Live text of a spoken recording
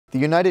The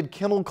United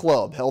Kennel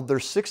Club held their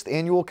 6th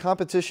annual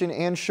competition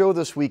and show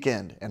this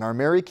weekend, and our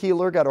Mary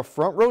Keeler got a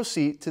front row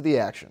seat to the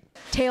action.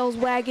 Tails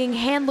wagging,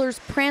 handlers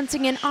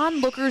prancing, and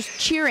onlookers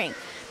cheering.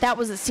 That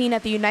was a scene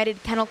at the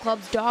United Kennel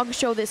Club's dog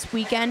show this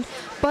weekend.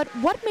 But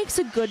what makes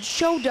a good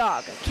show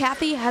dog?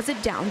 Kathy has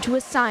it down to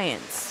a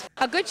science.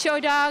 A good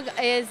show dog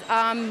is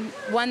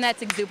one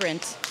that's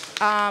exuberant,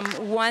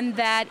 one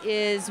that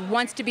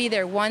wants to be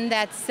there, one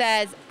that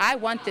says, I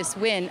want this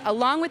win,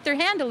 along with their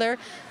handler.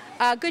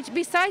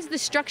 Besides the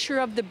structure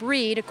of the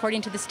breed,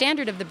 according to the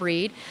standard of the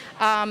breed,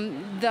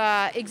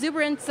 the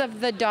exuberance of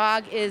the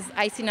dog is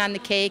icing on the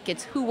cake.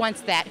 It's who wants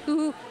that,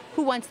 who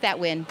wants that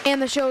win. And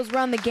the shows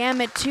run the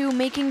gamut too,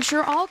 making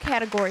sure all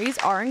categories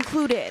are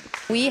included.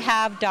 We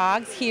have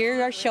dogs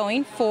here are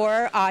showing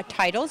for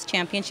titles,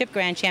 championship,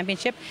 grand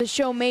championship. The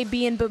show may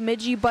be in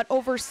Bemidji, but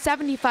over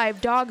 75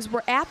 dogs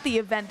were at the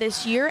event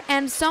this year,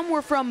 and some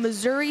were from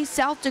Missouri,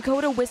 South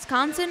Dakota,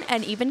 Wisconsin,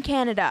 and even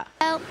Canada.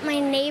 Well, my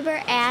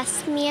neighbor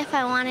asked me if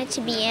I wanted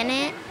to be in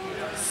it,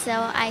 so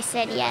I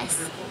said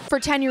yes. For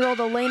 10-year-old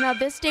Elena,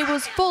 this day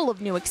was full of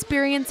new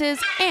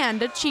experiences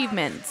and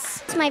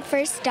achievements. It's my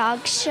first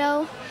dog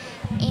show,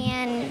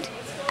 and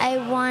I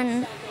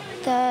won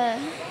the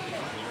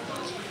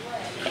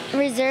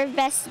Reserve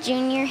Best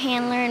Junior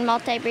Handler and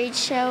Multi-Breed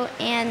Show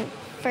and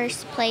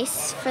first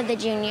place for the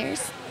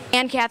juniors.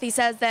 And Kathy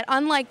says that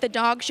unlike the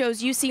dog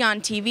shows you see on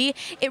TV,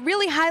 it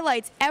really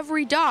highlights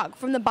every dog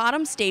from the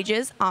bottom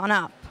stages on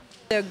up.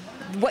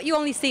 What you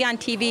only see on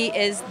TV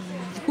is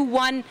who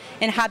won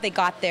and how they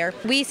got there.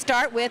 We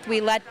start with,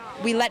 we let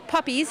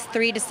puppies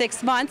 3 to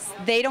 6 months.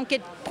 They don't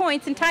get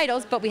points and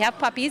titles, but we have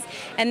puppies,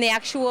 and the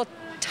actual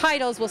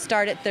titles will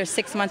start at their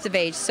 6 months of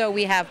age. So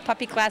we have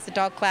puppy class, a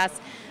dog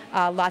class,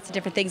 lots of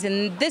different things,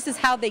 and this is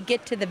how they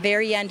get to the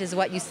very end is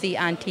what you see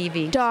on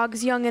TV.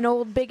 Dogs young and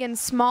old, big and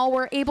small,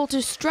 were able to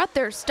strut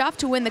their stuff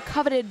to win the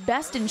coveted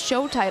Best in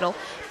Show title,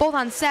 both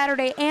on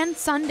Saturday and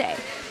Sunday,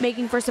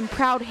 making for some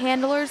proud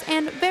handlers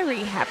and very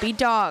happy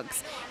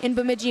dogs. In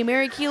Bemidji,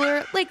 Mary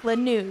Keeler,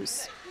 Lakeland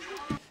News.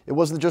 It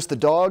wasn't just the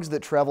dogs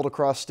that traveled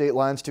across state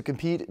lines to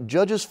compete.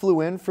 Judges flew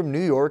in from New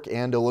York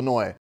and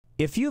Illinois.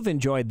 If you've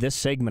enjoyed this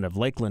segment of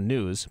Lakeland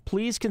News,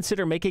 please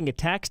consider making a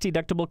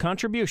tax-deductible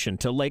contribution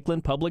to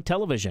Lakeland Public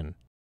Television.